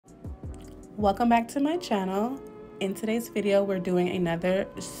Welcome back to my channel. In today's video, we're doing another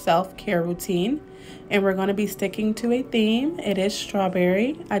self-care routine and we're going to be sticking to a theme. It is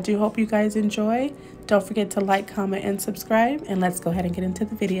strawberry. I do hope you guys enjoy. Don't forget to like, comment, and subscribe, and let's go ahead and get into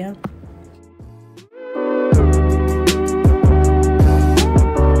the video.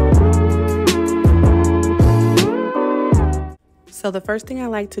 So the first thing I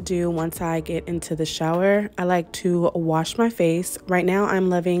like to do once I get into the shower, I like to wash my face. Right now I'm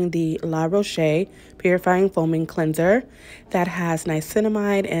loving the La Roche Purifying Foaming Cleanser that has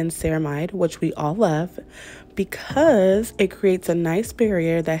niacinamide and ceramide, which we all love, because it creates a nice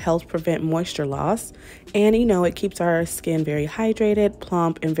barrier that helps prevent moisture loss. And you know, it keeps our skin very hydrated,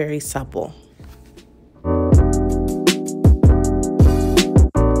 plump, and very supple.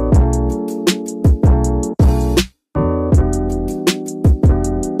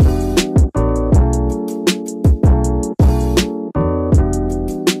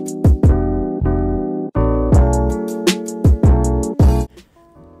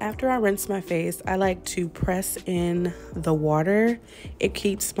 After I rinse my face, I like to press in the water. It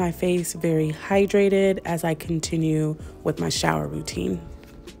keeps my face very hydrated as I continue with my shower routine.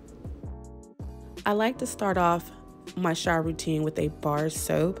 I like to start off my shower routine with a bar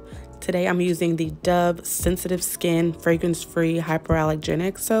soap. Today I'm using the Dove Sensitive Skin Fragrance-Free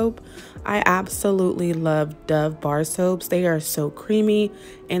Hypoallergenic Soap. I absolutely love Dove bar soaps. They are so creamy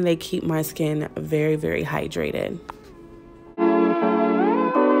and they keep my skin very, very hydrated.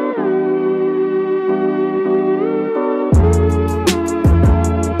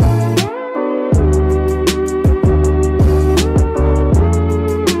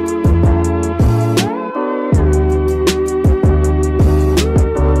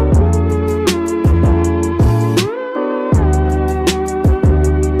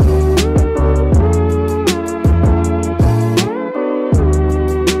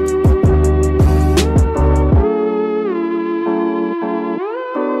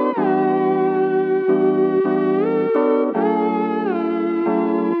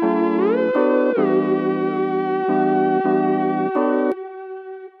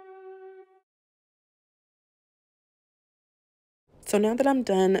 So now that I'm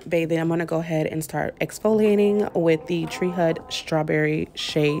done bathing, I'm going to go ahead and start exfoliating with the Tree Hut Strawberry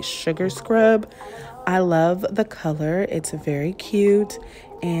Shea Sugar Scrub. I love the color. It's very cute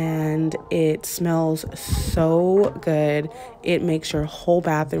and it smells so good. It makes your whole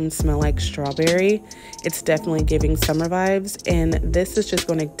bathroom smell like strawberry. It's definitely giving summer vibes, and this is just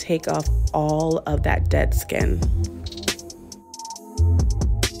going to take off all of that dead skin.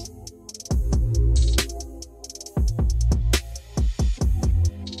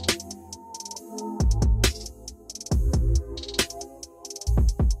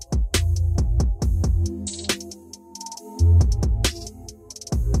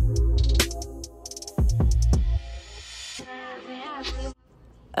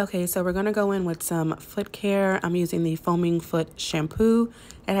 Okay, so we're gonna go in with some foot care. I'm using the Foaming Foot shampoo.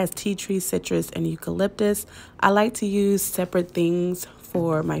 It has tea tree, citrus, and eucalyptus. I like to use separate things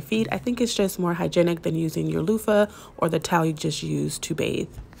for my feet. I think it's just more hygienic than using your loofah or the towel you just use to bathe.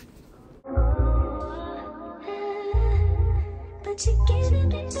 But you're giving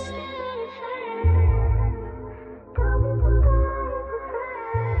me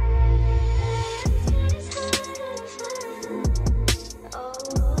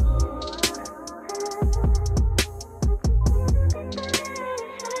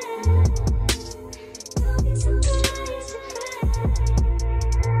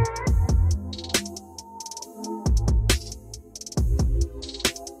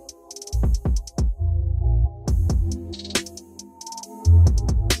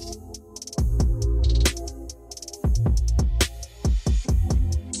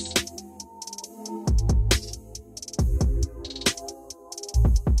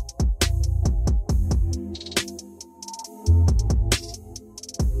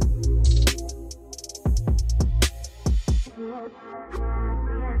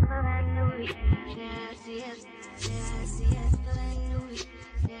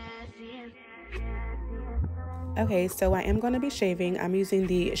Okay, so I am going to be shaving. I'm using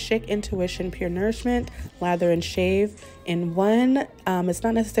the Chic Intuition Pure Nourishment Lather and Shave in one. It's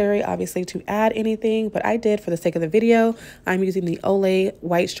not necessary, obviously, to add anything, but I did for the sake of the video. I'm using the Olay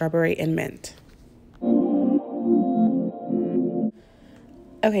White Strawberry and Mint.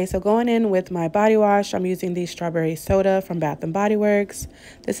 Okay, so going in with my body wash, I'm using the Strawberry Soda from Bath & Body Works.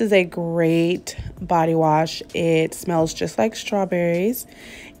 This is a great body wash. It smells just like strawberries,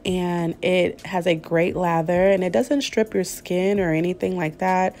 and it has a great lather, and it doesn't strip your skin or anything like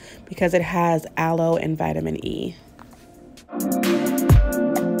that because it has aloe and vitamin E.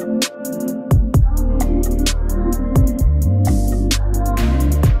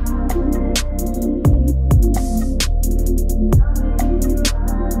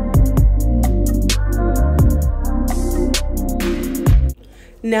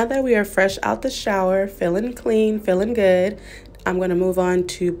 Now that we are fresh out the shower, feeling clean, feeling good, I'm going to move on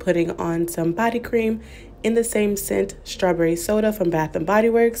to putting on some body cream in the same scent, Strawberry Soda from Bath & Body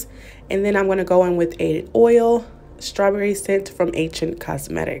Works. And then I'm going to go in with a oil, strawberry scent from Ancient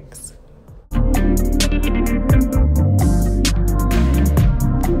Cosmetics.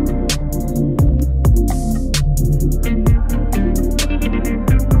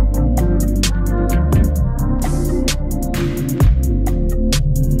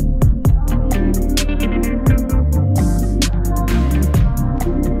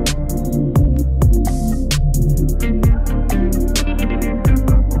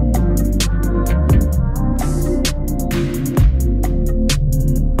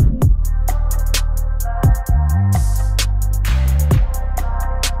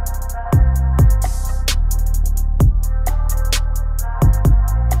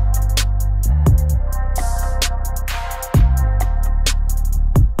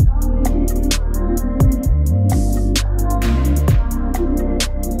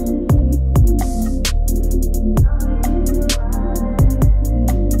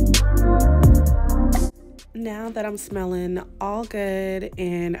 Now that I'm smelling all good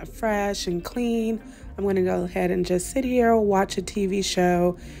and fresh and clean, I'm going to go ahead and just sit here, watch a TV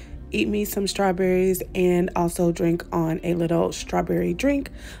show, eat me some strawberries, and also drink on a little strawberry drink.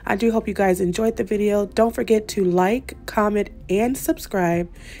 I do hope you guys enjoyed the video. Don't forget to like, comment, and subscribe,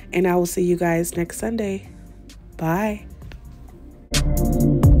 and I will see you guys next Sunday. Bye.